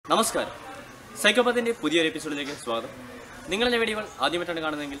നമസ്കാരം സൈക്കോപാത്തിന്റെ പുതിയൊരു എപ്പിസോഡിലേക്ക് സ്വാഗതം. നിങ്ങളുടെ വീഡിയോകൾ ആദ്യമായിട്ടാണ്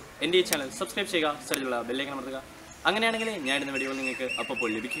കാണുന്നതെങ്കിൽ എൻ്റെ ഈ ചാനൽ സബ്സ്ക്രൈബ് ചെയ്യുക, സൈഡിലുള്ള ബെല്ലൈക്കൺ അമർത്തുക. അങ്ങനെയാണെങ്കിൽ ഞാൻ ഇടുന്ന വീഡിയോകൾ നിങ്ങൾക്ക് അപ്പോൾ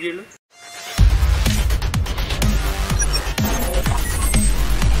ലഭിക്കുകയുള്ളൂ.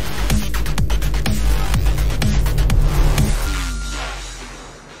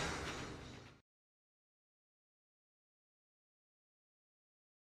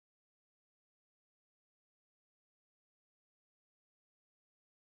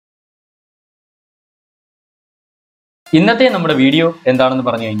 ഇന്നത്തെ നമ്മുടെ വീഡിയോ എന്താണെന്ന്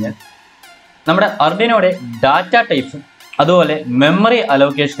പറഞ്ഞു കഴിഞ്ഞാൽ നമ്മുടെ അർഡിനോയുടെ ഡാറ്റ ടൈപ്സും അതുപോലെ മെമ്മറി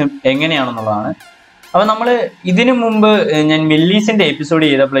അലോക്കേഷനും എങ്ങനെയാണെന്നുള്ളതാണ്. അപ്പോൾ നമ്മൾ ഇതിനു മുമ്പ് ഞാൻ മില്ലീസിൻ്റെ എപ്പിസോഡ്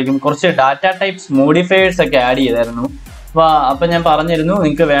ചെയ്തപ്പോഴേക്കും കുറച്ച് ഡാറ്റ ടൈപ്സ് മോഡിഫയേഴ്സ് ഒക്കെ ആഡ് ചെയ്തായിരുന്നു. അപ്പം ഞാൻ പറഞ്ഞിരുന്നു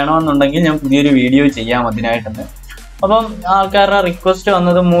നിങ്ങൾക്ക് വേണമെന്നുണ്ടെങ്കിൽ ഞാൻ പുതിയൊരു വീഡിയോ ചെയ്യാം അതിനായിട്ടെന്ന്. അപ്പം ആൾക്കാരുടെ റിക്വസ്റ്റ്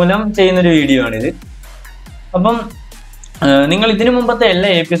വന്നത് മൂലം ചെയ്യുന്നൊരു വീഡിയോ ആണിത്. അപ്പം നിങ്ങൾ ഇതിനു മുമ്പത്തെ എല്ലാ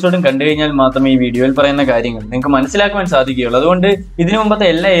എപ്പിസോഡും കണ്ടു കഴിഞ്ഞാൽ മാത്രമേ ഈ വീഡിയോയിൽ പറയുന്ന കാര്യങ്ങൾ നിങ്ങൾക്ക് മനസ്സിലാക്കുവാൻ സാധിക്കുകയുള്ളൂ. അതുകൊണ്ട് ഇതിനു മുമ്പത്തെ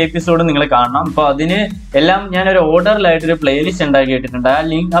എല്ലാ എപ്പിസോഡും നിങ്ങൾ കാണണം. അപ്പോൾ അതിന് എല്ലാം ഞാനൊരു ഓർഡറിലായിട്ടൊരു പ്ലേലിസ്റ്റ് ഉണ്ടാക്കിയിട്ടുണ്ട്.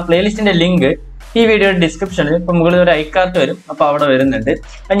 ആ പ്ലേലിസ്റ്റിന്റെ ലിങ്ക് ഈ വീഡിയോയുടെ ഡിസ്ക്രിപ്ഷനിൽ ഇപ്പം മുകളിൽ ഒരു ഐക്കാർട്ട് വരും, അപ്പോൾ അവിടെ വരുന്നുണ്ട്.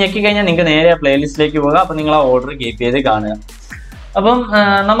 അത് ഞെക്കി കഴിഞ്ഞാൽ നിങ്ങൾക്ക് നേരെ ആ പ്ലേലിസ്റ്റിലേക്ക് പോകാം. അപ്പോൾ നിങ്ങൾ ആ ഓർഡർ കീപ്പ് ചെയ്ത് കാണുക. അപ്പം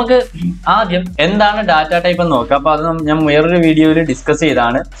നമുക്ക് ആദ്യം എന്താണ് ഡാറ്റ ടൈപ്പ് എന്ന് നോക്കാം. അപ്പോൾ അത് ഞാൻ വേറൊരു വീഡിയോയിൽ ഡിസ്കസ്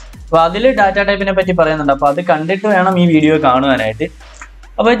ചെയ്താണ്. അപ്പോൾ അതിൽ ഡാറ്റ ടൈപ്പിനെ പറ്റി പറയുന്നുണ്ട്. അപ്പോൾ അത് കണ്ടിട്ട് വേണം ഈ വീഡിയോ കാണുവാനായിട്ട്.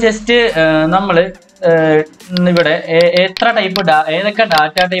 അപ്പോൾ ജസ്റ്റ് നമ്മൾ ഇവിടെ എത്ര ടൈപ്പ് ഏതൊക്കെ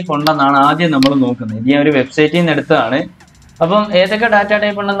ഡാറ്റ ടൈപ്പ് ഉണ്ടെന്നാണ് ആദ്യം നമ്മൾ നോക്കുന്നത്. ഇനി ഒരു വെബ്സൈറ്റിൽ നിന്ന് എടുത്തതാണ്. അപ്പം ഏതൊക്കെ ഡാറ്റ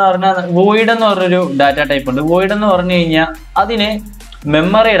ടൈപ്പ് ഉണ്ടെന്ന് പറഞ്ഞാൽ വോയിഡ് എന്ന് പറഞ്ഞൊരു ഡാറ്റ ടൈപ്പ് ഉണ്ട്. വോയിഡ് എന്ന് പറഞ്ഞു കഴിഞ്ഞാൽ അതിന്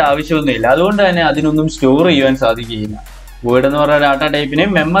മെമ്മറിയുടെ ആവശ്യമൊന്നുമില്ല, അതുകൊണ്ട് തന്നെ അതിനൊന്നും സ്റ്റോർ ചെയ്യാൻ സാധിക്കുകയില്ല. വോയിഡ് എന്ന് പറഞ്ഞ ഡാറ്റ ടൈപ്പിന്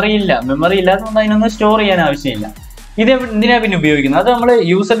മെമ്മറി ഇല്ലാത്തതുകൊണ്ട് അതിനൊന്നും സ്റ്റോർ ചെയ്യാൻ ആവശ്യമില്ല. ഇത് എന്തിനാ പിന്നെ ഉപയോഗിക്കുന്നത്? അത് നമ്മൾ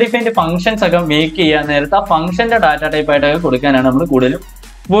യൂസർ ഡിഫൈൻഡ് ഫംഗ്ഷൻസ് ഒക്കെ മേക്ക് ചെയ്യാൻ നേരത്തെ ആ ഫംഗ്ഷന്റെ ഡാറ്റ ടൈപ്പ് ആയിട്ടൊക്കെ കൊടുക്കാനാണ് നമ്മൾ കൂടുതലും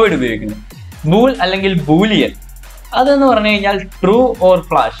വോയിഡ് ഉപയോഗിക്കുന്നത്. ബൂൾ അല്ലെങ്കിൽ ബൂലിയൻ അതെന്ന് പറഞ്ഞു കഴിഞ്ഞാൽ ട്രൂ ഓർ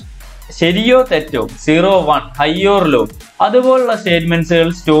ഫ്ലാഷ്, ശരിയോ തെറ്റോ, 0 1 ഹൈ ഓർ ലോ അതുപോലുള്ള സ്റ്റേറ്റ്മെന്റ്സുകൾ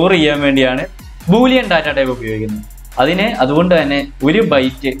സ്റ്റോർ ചെയ്യാൻ വേണ്ടിയാണ് ബൂലിയൻ ഡാറ്റ ടൈപ്പ് ഉപയോഗിക്കുന്നത്. അതുകൊണ്ട് തന്നെ ഒരു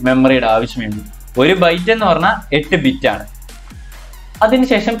ബൈറ്റ് മെമ്മറിയുടെ ആവശ്യമേ ഉള്ളൂ. ഒരു ബൈറ്റ് എന്ന് പറഞ്ഞാൽ 8 ബിറ്റ് ആണ്.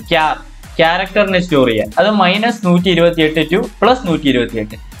 അതിനുശേഷം ക്യാരക്ടറിനെ സ്റ്റോർ ചെയ്യാൻ അത് -128 ടു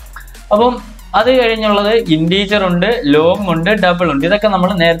 +128. അപ്പം അത് കഴിഞ്ഞുള്ളത് ഇൻറ്റീജർ ഉണ്ട്, ലോങ് ഉണ്ട്, ഡബിൾ ഉണ്ട്. ഇതൊക്കെ നമ്മൾ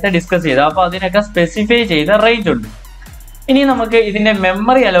നേരത്തെ ഡിസ്കസ് ചെയ്ത. അപ്പോൾ അതിനൊക്കെ സ്പെസിഫൈ ചെയ്ത റേഞ്ച് ഉണ്ട്. ഇനി നമുക്ക് ഇതിന്റെ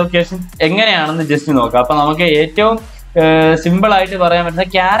മെമ്മറി അലോക്കേഷൻ എങ്ങനെയാണെന്ന് ജസ്റ്റ് നോക്കാം. അപ്പൊ നമുക്ക് ഏറ്റവും സിമ്പിൾ ആയിട്ട് പറയാൻ പറ്റുന്ന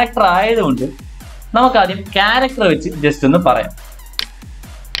ക്യാരക്ടർ ആയതുകൊണ്ട് നമുക്ക് ആദ്യം ക്യാരക്ടർ വെച്ച് ജസ്റ്റ് ഒന്ന് പറയാം.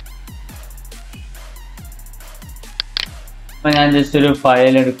 അപ്പൊ ഞാൻ ജസ്റ്റ് ഒരു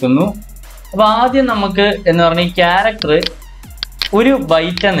ഫയൽ എടുക്കുന്നു. അപ്പൊ ആദ്യം നമുക്ക് എന്ന് പറഞ്ഞ ഈ ക്യാരക്ടർ ഒരു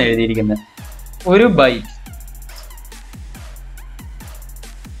ബൈറ്റ് എന്ന് എഴുതിയിരിക്കുന്നത്. ഒരു ബൈറ്റ്,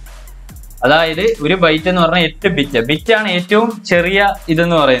 അതായത് ഒരു ബൈറ്റ് എന്ന് പറഞ്ഞാൽ 8 ബിറ്റാണ് ഏറ്റവും ചെറിയ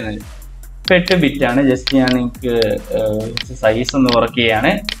ഇതെന്ന് പറയുന്നത്. ഇപ്പൊ 8 ബിറ്റാണ്. ജസ്റ്റ് ഞാൻ നിങ്ങൾക്ക് സൈസ് ഒന്ന് വർക്ക്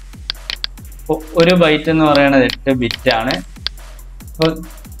ചെയ്യാണ്. ഒരു ബൈറ്റ് എന്ന് പറയുന്നത് 8 ബിറ്റാണ്.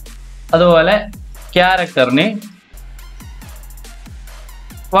 അതുപോലെ ക്യാരക്ടറിന്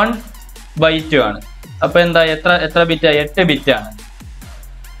 1 ബൈറ്റും ആണ്. അപ്പൊ എന്താ എത്ര ബിറ്റാ? 8 ബിറ്റാണ്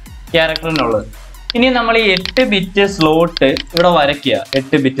ക്യാരക്ടറിനുള്ളത്. ഇനി നമ്മൾ ഈ 8 ബിറ്റ് സ്ലോട്ട് ഇവിടെ വരയ്ക്കുക.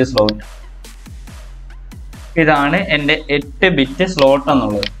 8 ബിറ്റ് സ്ലോട്ട് ഇതാണ് എൻ്റെ 8 ബിറ്റ് സ്ലോട്ട്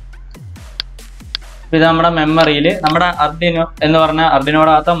എന്നുള്ളത്. ഇത് നമ്മുടെ മെമ്മറിയിൽ, നമ്മുടെ അർഡിനോ എന്ന് പറഞ്ഞ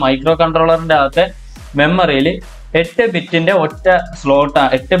അർഡിനോയുടെ അകത്ത് മൈക്രോ കൺട്രോളറിന്റെ അകത്ത് മെമ്മറിയിൽ 8 ബിറ്റിന്റെ ഒറ്റ സ്ലോട്ടാണ്,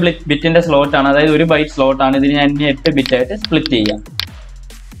 8 ബിറ്റിന്റെ സ്ലോട്ടാണ്. അതായത് ഒരു ബൈറ്റ് സ്ലോട്ടാണ്. ഇതിന് ഞാൻ 8 ബിറ്റ് ആയിട്ട് സ്പ്ലിറ്റ് ചെയ്യാം.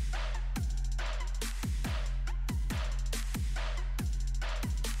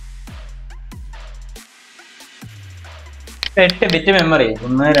 8 ബിറ്റ് മെമ്മറി.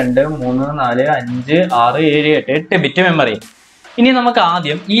 1 2 3 4 5 6 7 8 bit memory. ഇനി നമുക്ക്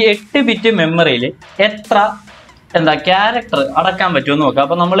ആദ്യം ഈ 8 ബിറ്റ് മെമ്മറിയിൽ എത്ര ക്യാരക്ടർ അടക്കാൻ പറ്റുമെന്ന് നോക്കാം.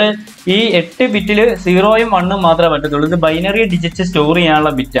 അപ്പൊ നമ്മൾ ഈ 8 ബിറ്റിൽ 0ഉം 1ഉം മാത്രമേ പറ്റത്തുള്ളൂ. ഇത് ബൈനറി ഡിജിറ്റ് സ്റ്റോർ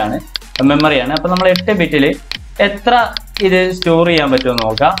ചെയ്യാനുള്ള ബിറ്റാണ്, മെമ്മറിയാണ്. അപ്പൊ നമ്മൾ 8 ബിറ്റിൽ എത്ര ഇത് സ്റ്റോർ ചെയ്യാൻ പറ്റുമെന്ന്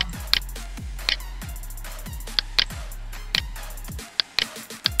നോക്കാം.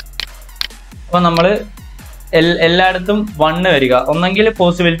 അപ്പൊ നമ്മൾ എല്ലായിടത്തും 1 വരിക. ഒന്നെങ്കിൽ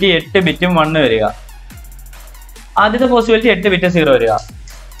പോസിബിലിറ്റി 8 ബിറ്റും 1 വരിക. ആദ്യത്തെ പോസിബിലിറ്റി 8 ബിറ്റ് 0 വരിക.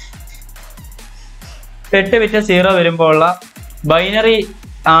 8 ബിറ്റ് 0 വരുമ്പോൾ ഉള്ള ബൈനറി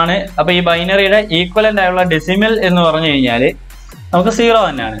ആണ്. അപ്പൊ ഈ ബൈനറിയുടെ ഈക്വലന്റ് ആയുള്ള ഡെസിമൽ എന്ന് പറഞ്ഞു കഴിഞ്ഞാൽ നമുക്ക് 0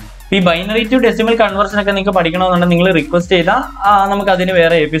 തന്നെയാണ്. ഈ ബൈനറി ടു ഡെസിമൽ കൺവേർഷൻ ഒക്കെ നിങ്ങൾക്ക് പഠിക്കണമെന്നുണ്ടെങ്കിൽ നിങ്ങൾ റിക്വസ്റ്റ് ചെയ്താൽ നമുക്ക് അതിന്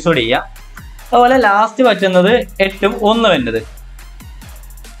വേറെ എപ്പിസോഡ് ചെയ്യാം. അതുപോലെ ലാസ്റ്റ് പറ്റുന്നത് 8ഉം 1 വരുന്നത്.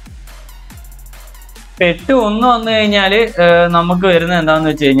 8 1 വന്നു കഴിഞ്ഞാൽ നമുക്ക് വരുന്നത്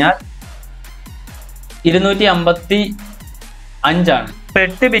എന്താണെന്ന് വെച്ച് കഴിഞ്ഞാൽ 255 ആണ്.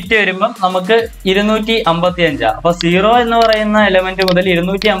 8 ബിറ്റ് വരുമ്പം നമുക്ക് 255. അപ്പൊ 0 എന്ന് പറയുന്ന എലമെന്റ് മുതൽ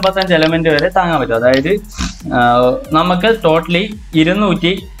 255 എലമെന്റ് വരെ താങ്ങാൻ പറ്റും. അതായത് നമുക്ക് ടോട്ടലി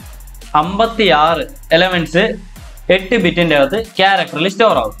 256 എലമെന്റ്സ് 8 ബിറ്റിന്റെ അകത്ത് ക്യാരക്ടറിൽ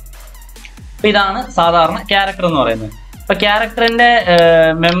സ്റ്റോർ ആവും. അപ്പൊ ഇതാണ് സാധാരണ ക്യാരക്ടർ എന്ന് പറയുന്നത്. അപ്പൊ ക്യാരക്ടറിന്റെ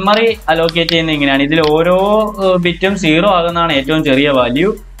മെമ്മറി അലോക്കേറ്റ് ചെയ്യുന്നത് ഇങ്ങനെയാണ്. ഇതിൽ ഓരോ ബിറ്റും 0 ആകുന്നതാണ് ഏറ്റവും ചെറിയ വാല്യൂ.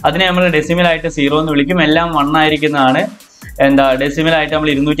 അതിനെ നമ്മൾ ഡെസിമൽ ആയിട്ട് 0 എന്ന് വിളിക്കും. എല്ലാം 1 ആയിരിക്കുന്നതാണ് ഡെസിമൽ ആയിട്ട് നമ്മൾ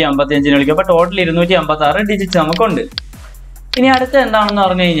 255 വിളിക്കും. അപ്പൊ ടോട്ടൽ 256 ഡിജിറ്റ്സ് നമുക്കുണ്ട്. ഇനി അടുത്ത എന്താണെന്ന്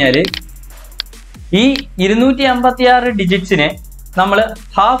പറഞ്ഞു കഴിഞ്ഞാൽ ഈ 256 ഡിജിറ്റ്സിനെ നമ്മൾ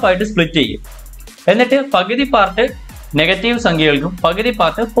ഹാഫ് ആയിട്ട് സ്പ്ലിറ്റ് ചെയ്യും. എന്നിട്ട് പകുതി പാർട്ട് നെഗറ്റീവ് സംഖ്യകൾക്കും പകുതി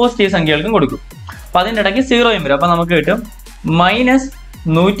പാർട്ട് പോസിറ്റീവ് സംഖ്യകൾക്കും കൊടുക്കും. അപ്പൊ അതിൻ്റെ ഇടയ്ക്ക് 0യും വരും. അപ്പൊ നമുക്ക് കിട്ടും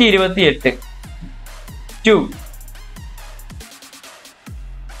 -128 to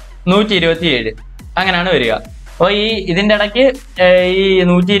 127 അങ്ങനെയാണ് വരിക. അപ്പൊ ഇതിന്റെ ഇടയ്ക്ക് ഈ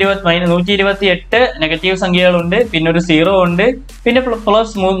 128 നെഗറ്റീവ് സംഖ്യകളുണ്ട്, പിന്നെ ഒരു 0 ഉണ്ട്, പിന്നെ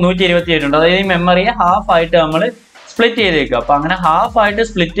പ്ലസ് 127 ഉണ്ട്. അതായത് ഈ മെമ്മറിയെ ഹാഫ് ആയിട്ട് നമ്മൾ സ്പ്ലിറ്റ് ചെയ്തേക്കുക. അപ്പൊ അങ്ങനെ ഹാഫ് ആയിട്ട്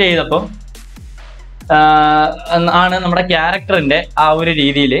സ്പ്ലിറ്റ് ചെയ്തപ്പം ആണ് നമ്മുടെ ക്യാരക്ടറിന്റെ ആ ഒരു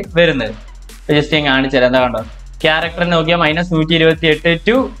രീതിയിൽ വരുന്നത്. ജസ്റ്റ് ഞാൻ കാണിച്ചു തരാം. എന്താ കണ്ടോ, ക്യാരക്ടറിനെ നോക്കിയാൽ -128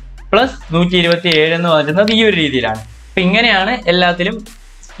 to +127 എന്ന് പറയുന്നത് ഈ ഒരു രീതിയിലാണ്. അപ്പൊ ഇങ്ങനെയാണ് എല്ലാത്തിലും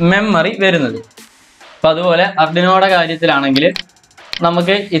മെമ്മറി വരുന്നത്. അപ്പൊ അതുപോലെ അർഡിനോയുടെ കാര്യത്തിലാണെങ്കിൽ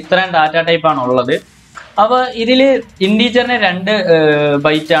നമുക്ക് ഇത്രയും ഡാറ്റ ടൈപ്പ് ആണ് ഉള്ളത്. അപ്പൊ ഇതില് ഇൻറ്റീജറിന് 2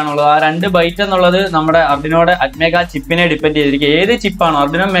 ബൈറ്റ് ആണുള്ളത്. ആ 2 ബൈറ്റ് എന്നുള്ളത് നമ്മുടെ അർഡിനോയുടെ അറ്റ്മേഗ ചിപ്പിനെ ഡിപ്പെൻഡ് ചെയ്തിരിക്കും. ഏത് ചിപ്പാണോ,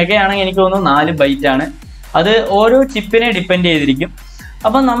 അർഡിനോ മെഗ ആണെങ്കിൽ എനിക്ക് തോന്നുന്നു 4 ബൈറ്റ് ആണ്. അത് ഓരോ ചിപ്പിനെ ഡിപ്പെൻഡ് ചെയ്തിരിക്കും.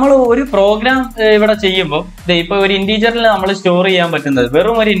 അപ്പൊ നമ്മൾ ഒരു പ്രോഗ്രാം ഇവിടെ ചെയ്യുമ്പോൾ ഇപ്പൊ ഒരു ഇൻറ്റീജറിൽ നമ്മൾ സ്റ്റോർ ചെയ്യാൻ പറ്റുന്നത്,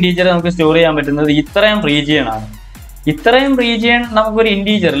 വെറും ഒരു ഇൻറ്റീജർ നമുക്ക് സ്റ്റോർ ചെയ്യാൻ പറ്റുന്നത് ഇത്രയും റീജിയൻ ആണ്. ഇത്രയും റീജിയൻ നമുക്കൊരു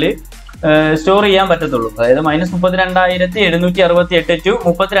ഇൻറ്റീജറിൽ സ്റ്റോർ ചെയ്യാൻ പറ്റത്തുള്ളൂ. അതായത് -32,768 to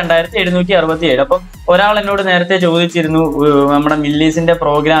 32,767. അപ്പം ഒരാൾ എന്നോട് നേരത്തെ ചോദിച്ചിരുന്നു നമ്മുടെ മില്ലീസിന്റെ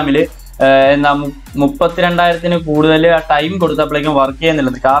പ്രോഗ്രാമില് എന്താ 32,000 കൂടുതൽ ടൈം കൊടുത്തപ്പോഴേക്കും വർക്ക്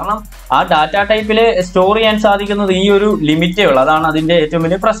ചെയ്യുന്നില്ലെന്ന്. കാരണം ആ ഡാറ്റ ടൈപ്പില് സ്റ്റോർ ചെയ്യാൻ സാധിക്കുന്നത് ഈ ഒരു ലിമിറ്റേ ഉള്ളൂ. അതാണ് അതിന്റെ ഏറ്റവും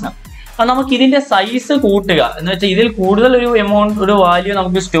വലിയ പ്രശ്നം. അപ്പൊ നമുക്ക് ഇതിന്റെ സൈസ് കൂട്ടുക എന്ന് വെച്ചാൽ ഇതിൽ കൂടുതൽ ഒരു എമൗണ്ട്, ഒരു വാല്യൂ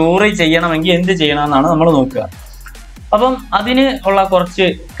നമുക്ക് സ്റ്റോർ ചെയ്യണമെങ്കിൽ എന്ത് ചെയ്യണമെന്നാണ് നമ്മൾ നോക്കുക. അപ്പം അതിന് ഉള്ള കുറച്ച്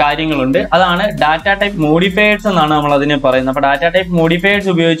കാര്യങ്ങളുണ്ട്. അതാണ് ഡാറ്റ ടൈപ്പ് മോഡിഫയേഴ്സ് എന്നാണ് നമ്മൾ അതിനെ പറയുന്നത്. അപ്പൊ ഡാറ്റ ടൈപ്പ് മോഡിഫയേഴ്സ്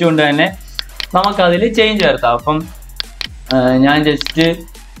ഉപയോഗിച്ചുകൊണ്ട് തന്നെ നമുക്കതിൽ ചേഞ്ച് വരുത്താം. അപ്പം ഞാൻ ജസ്റ്റ്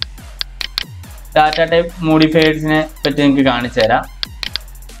ഡാറ്റ ടൈപ്പ് മോഡിഫയേഴ്സിനെ പറ്റി നിങ്ങൾക്ക് കാണിച്ചു തരാം.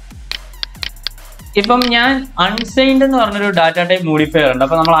 ഇപ്പം ഞാൻ അൺസൈൻഡ് എന്ന് പറഞ്ഞൊരു ഡാറ്റ ടൈപ്പ് മോഡിഫയർ ഉണ്ട്.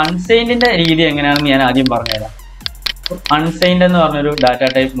 അപ്പൊ നമ്മൾ അൺസൈൻഡിന്റെ രീതി എങ്ങനെയാണെന്ന് ഞാൻ ആദ്യം പറഞ്ഞുതരാം. അൺസൈൻഡ് എന്ന് പറഞ്ഞൊരു ഡാറ്റ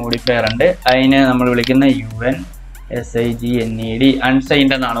ടൈപ്പ് മോഡിഫയർ ഉണ്ട്. അതിനെ നമ്മൾ വിളിക്കുന്ന UNSIGNED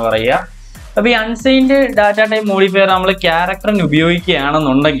അൺസൈൻഡ് എന്നാണ് പറയുക. അപ്പൊ ഈ അൺസൈൻഡ് ഡാറ്റ ടൈപ്പ് മോഡിഫയർ നമ്മൾ ക്യാരക്ടറിന്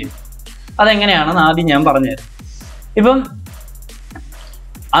ഉപയോഗിക്കുകയാണെന്നുണ്ടെങ്കിൽ അതെങ്ങനെയാണെന്ന് ആദ്യം ഞാൻ പറഞ്ഞുതരാം. ഇപ്പം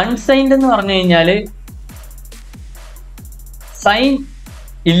അൺസൈൻഡ് എന്ന് പറഞ്ഞു കഴിഞ്ഞാല് സൈൻ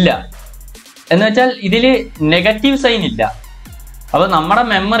ഇല്ല എന്ന് വെച്ചാൽ ഇതില് നെഗറ്റീവ് സൈൻ ഇല്ല. അപ്പൊ നമ്മുടെ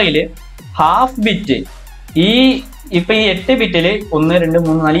മെമ്മറിയിൽ ഹാഫ് ബിറ്റ് ഇപ്പൊ ഈ 8 ബിറ്റില് 1 2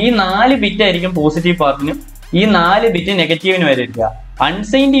 3 4 ഈ 4 ബിറ്റ് ആയിരിക്കും പോസിറ്റീവ് പാർട്ടിനും ഈ 4 ബിറ്റ് നെഗറ്റീവിന് വരെ ഇരിക്കുക.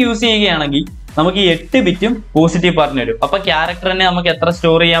 അൺസൈൻഡ് യൂസ് ചെയ്യുകയാണെങ്കിൽ നമുക്ക് ഈ 8 ബിറ്റും പോസിറ്റീവ് പാർട്ടിന് വരും. അപ്പൊ ക്യാരക്ടറിനെ നമുക്ക് എത്ര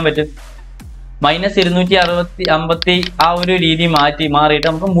സ്റ്റോർ ചെയ്യാൻ പറ്റും? -250 ആ ഒരു രീതി മാറിയിട്ട്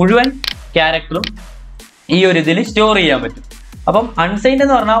നമുക്ക് മുഴുവൻ ക്യാരക്ടറും ഈ ഒരു ഇതിൽ സ്റ്റോർ ചെയ്യാൻ പറ്റും. അപ്പം അൺസൈൻഡ്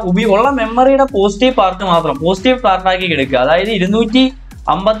എന്ന് പറഞ്ഞാൽ ഉള്ള മെമ്മറിയുടെ പോസിറ്റീവ് പാർട്ട് മാത്രം പോസിറ്റീവ് പാർട്ടാക്കി എടുക്കുക. അതായത്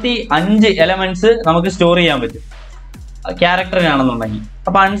 255 എലമെന്റ്സ് നമുക്ക് സ്റ്റോർ ചെയ്യാൻ പറ്റും ക്യാരക്ടറിനാണെന്നുണ്ടെങ്കിൽ.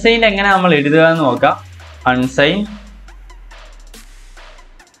 അപ്പൊ അൺസൈൻഡ് എങ്ങനെ നമ്മൾ എഴുതുക എന്ന് നോക്കാം. Unsigned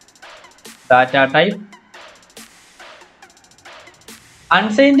data type,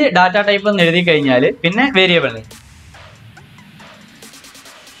 unsigned data type എന്ന് എഴുതി കഴിഞ്ഞാൽ പിന്നെ വേരിയബിൾ നെയിം.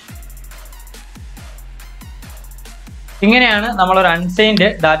 ഇങ്ങനെയാണ് നമ്മളൊരു അൺസൈൻഡ്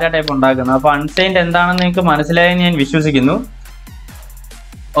ഡാറ്റ ടൈപ്പ് ഉണ്ടാക്കുന്നത്. അപ്പൊ അൺസൈൻഡ് എന്താണെന്ന് നിങ്ങൾക്ക് മനസ്സിലായെന്ന് ഞാൻ വിശ്വസിക്കുന്നു.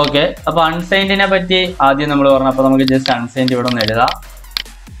 ഓക്കെ, അപ്പൊ അൺസൈൻഡിനെ പറ്റി ആദ്യം നമ്മൾ പറഞ്ഞു. അപ്പൊ നമുക്ക് ജസ്റ്റ് അൺസൈൻഡ് ഇവിടെ ഒന്ന് എഴുതാം.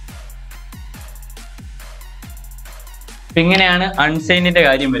 ഇങ്ങനെയാണ് അൺസൈൻഡിന്റെ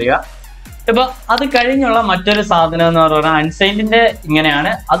കാര്യം വരിക. ഇപ്പൊ അത് കഴിഞ്ഞുള്ള മറ്റൊരു സാധനം എന്ന് പറഞ്ഞാൽ അൺസൈൻഡിന്റെ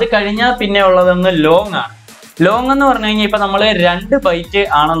ഇങ്ങനെയാണ്. അത് കഴിഞ്ഞാൽ പിന്നെ ഉള്ളതൊന്ന് ലോങ് ആണ്. ലോങ് എന്ന് പറഞ്ഞു കഴിഞ്ഞാൽ ഇപ്പൊ നമ്മൾ 2 ബൈറ്റ്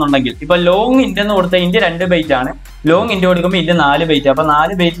ആണെന്നുണ്ടെങ്കിൽ ഇപ്പൊ ലോങ് ഇന്റ് എന്ന് കൊടുത്ത ഇന്റ് 2 ബൈറ്റ് ആണ്. ലോങ് ഇന്റ് കൊടുക്കുമ്പോൾ ഇന്റ് 4 ബൈറ്റ്. അപ്പൊ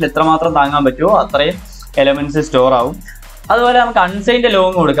 4 ബൈറ്റിൽ എത്രമാത്രം താങ്ങാൻ പറ്റുമോ അത്രയും എലമെന്റ്സ് സ്റ്റോർ ആവും. അതുപോലെ നമുക്ക് അൺസൈൻഡ്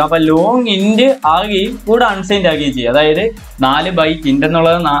ലോങ് കൊടുക്കാം. അപ്പൊ ലോങ് ഇൻഡ് ആകുകയും കൂടെ അൺസൈൻഡ് ആകുകയും ചെയ്യും. അതായത് 4 ബൈറ്റ് ഇൻഡ്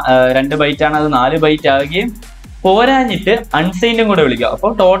എന്നുള്ളത് 2 ബൈറ്റ് ആണ്, അത് 4 ബൈറ്റ് ആകുകയും പോരാഞ്ഞിട്ട് അൺസൈൻഡും കൂടെ വിളിക്കുക.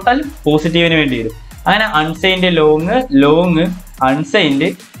 അപ്പോൾ ടോട്ടൽ പോസിറ്റീവിന് വേണ്ടി വരും. അങ്ങനെ അൺസൈൻഡ് ലോങ് അൺസൈൻഡ്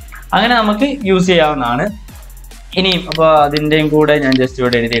അങ്ങനെ നമുക്ക് യൂസ് ചെയ്യാവുന്നതാണ്. ഇനിയും അപ്പോൾ അതിൻ്റെയും കൂടെ ഞാൻ ജസ്റ്റ്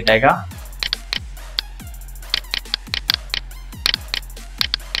ഇവിടെ എഴുതിയിട്ടേക്കാം.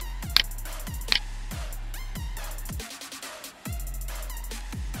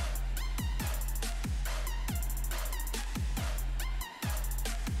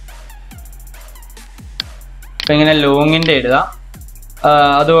 അപ്പൊ ഇങ്ങനെ ലോങ്ങിന്റെ എഴുതാം.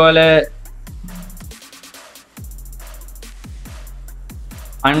 അതുപോലെ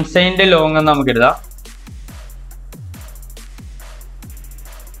അൺസൈൻഡ് ലോങ് എന്ന് നമുക്ക് എഴുതാം.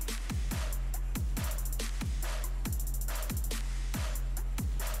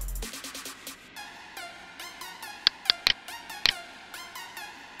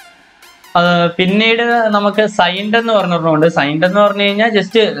 പിന്നീട് നമുക്ക് സൈൻഡ് എന്ന് പറഞ്ഞിട്ടുണ്ട്. സൈൻഡ് എന്ന് പറഞ്ഞു കഴിഞ്ഞാൽ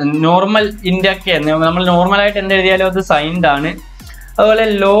ജസ്റ്റ് നോർമൽ ഇൻഡൊക്കെ നമ്മൾ നോർമലായിട്ട് എന്ത് എഴുതിയാലും അത് സൈൻഡ് ആണ്. അതുപോലെ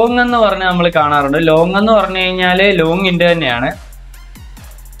ലോങ് എന്ന് പറഞ്ഞ് നമ്മൾ കാണാറുണ്ട്. ലോങ് എന്ന് പറഞ്ഞു കഴിഞ്ഞാൽ ലോങ് ഇൻഡ് തന്നെയാണ്.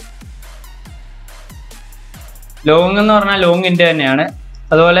 ലോങ് എന്ന് പറഞ്ഞാൽ ലോങ് ഇൻഡ് തന്നെയാണ്.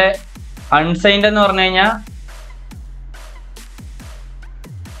 അതുപോലെ അൺസൈൻഡ് എന്ന് പറഞ്ഞു കഴിഞ്ഞാൽ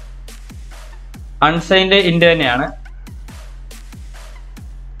അൺസൈൻഡ് ഇൻഡ് തന്നെയാണ്.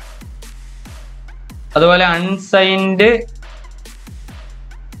 അതുപോലെ അൺസൈൻഡ്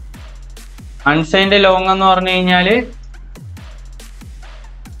ലോങ് എന്ന് പറഞ്ഞു കഴിഞ്ഞാല്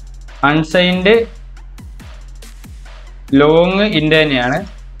അൺസൈൻഡ് ലോങ് ഇൻഡ് തന്നെയാണ്.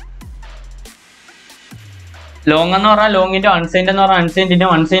 ലോങ് എന്ന് പറഞ്ഞാൽ ലോങ് ഇൻഡ്, അൺസൈൻഡ് എന്ന് പറഞ്ഞാൽ അൺസൈൻഡ് ഇൻഡ്,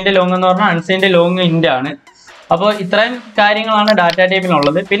 അൺസൈൻഡ് ലോങ് എന്ന് പറഞ്ഞാൽ അൺസൈൻഡ് ലോങ് ഇൻഡ് ആണ്. അപ്പോൾ ഇത്രയും കാര്യങ്ങളാണ് ഡാറ്റ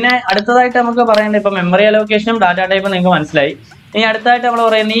ടൈപ്പിനുള്ളത്. പിന്നെ അടുത്തതായിട്ട് നമുക്ക് പറയേണ്ടത് ഇപ്പൊ മെമ്മറി അലോക്കേഷനും ഡാറ്റ ടൈപ്പും നിങ്ങൾക്ക് മനസ്സിലായി. ഇനി അടുത്തായിട്ട് നമ്മൾ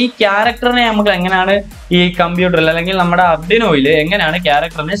പറയുന്നത് ഈ ക്യാരക്ടറിനെ നമുക്ക് എങ്ങനെയാണ് ഈ കമ്പ്യൂട്ടറിൽ അല്ലെങ്കിൽ നമ്മുടെ അർഡിനോയിൽ എങ്ങനെയാണ്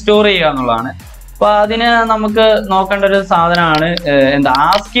ക്യാരക്ടറിനെ സ്റ്റോർ ചെയ്യുക എന്നുള്ളതാണ്. അപ്പൊ അതിന് നമുക്ക് നോക്കേണ്ട ഒരു സാധനമാണ്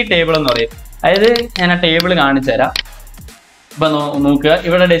ആസ്കി ടേബിൾ എന്ന് പറയും. അതായത് ഞാൻ ആ ടേബിൾ കാണിച്ചു തരാം. ഇപ്പൊ നോക്കുക,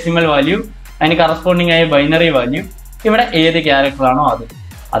 ഇവിടെ ഡെസിമൽ വാല്യൂ, അതിന് കറസ്പോണ്ടിങ് ആയ ബൈനറി വാല്യൂ, ഇവിടെ ഏത് ക്യാരക്ടറാണോ അത്.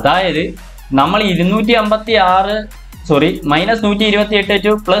 അതായത് നമ്മൾ -128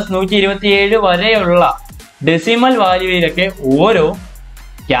 ടു +127 വരെയുള്ള ഡെസിമൽ വാല്യൂയിലൊക്കെ ഓരോ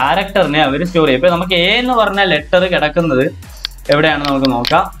ക്യാരക്ടറിനെ അവർ സ്റ്റോർ ചെയ്യും. ഇപ്പൊ നമുക്ക് എ എന്ന് പറഞ്ഞ ലെറ്റർ കിടക്കുന്നത് എവിടെയാണ് നമുക്ക്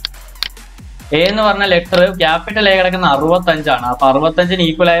നോക്കാം. എ എന്ന് പറഞ്ഞ ലെറ്റർ ക്യാപിറ്റൽ എ കിടക്കുന്ന 65 അപ്പൊ 65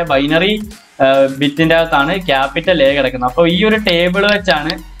 ഈക്വൽ ആയ ബൈനറി ബിറ്റിന്റെ അകത്താണ് ക്യാപിറ്റൽ എ കിടക്കുന്നത്. അപ്പൊ ഈ ഒരു ടേബിൾ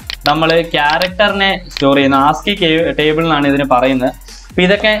വെച്ചാണ് നമ്മൾ ക്യാരക്ടറിനെ സ്റ്റോർ ചെയ്യുന്നത്. ആസ്കി ടേബിൾ എന്നാണ് ഇതിന് പറയുന്നത്. അപ്പൊ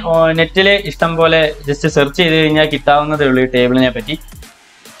ഇതൊക്കെ നെറ്റില് ഇഷ്ടം പോലെ ജസ്റ്റ് സെർച്ച് ചെയ്ത് കഴിഞ്ഞാൽ കിട്ടാവുന്നതേ ഉള്ളൂ ഈ ടേബിളിനെ പറ്റി.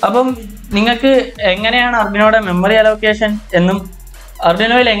 അപ്പം നിങ്ങൾക്ക് എങ്ങനെയാണ് അർഡിനോയുടെ മെമ്മറി അലോക്കേഷൻ എന്നും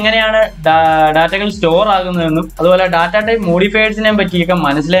അർഡിനോയിൽ എങ്ങനെയാണ് ഡാറ്റകൾ സ്റ്റോർ ആകുന്നതെന്നും അതുപോലെ ഡാറ്റ ടൈപ്പ് മോഡിഫയേഴ്സിനെ പറ്റിയൊക്കെ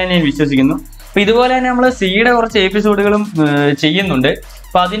മനസ്സിലായി ഞാൻ വിശ്വസിക്കുന്നു. അപ്പൊ ഇതുപോലെ തന്നെ നമ്മൾ സിയുടെ കുറച്ച് എപ്പിസോഡുകളും ചെയ്യുന്നുണ്ട്.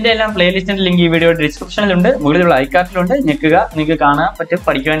 അപ്പൊ അതിന്റെ എല്ലാം പ്ലേലിസ്റ്റിന്റെ ലിങ്ക് ഈ വീഡിയോ ഡിസ്ക്രിപ്ഷനിലുണ്ട്, മുകളിലുള്ള ഐക്കാർട്ടിലുണ്ട്. ഞെക്കുക, നിങ്ങൾക്ക് കാണാൻ പറ്റും,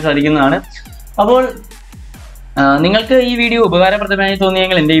 പഠിക്കുവാൻ സാധിക്കുന്നതാണ്. അപ്പോൾ നിങ്ങൾക്ക് ഈ വീഡിയോ ഉപകാരപ്രദമായി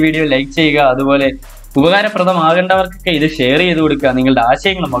തോന്നിയെങ്കിൽ എൻ്റെ ഈ വീഡിയോ ലൈക്ക് ചെയ്യുക. അതുപോലെ ഉപകാരപ്രദമാകേണ്ടവർക്കൊക്കെ ഇത് ഷെയർ ചെയ്ത് കൊടുക്കുക. നിങ്ങളുടെ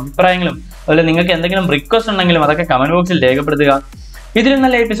ആശയങ്ങളും അഭിപ്രായങ്ങളും അതുപോലെ നിങ്ങൾക്ക് എന്തെങ്കിലും റിക്വസ്റ്റ് ഉണ്ടെങ്കിലും അതൊക്കെ കമന്റ് ബോക്സിൽ രേഖപ്പെടുത്തുക. ഇതിലും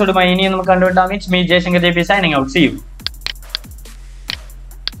നല്ല എപ്പിസോഡുമായി ഇനിയും നമുക്ക് കണ്ടുപിട്ടാം. It's me Jaishankar JP signing out. See you.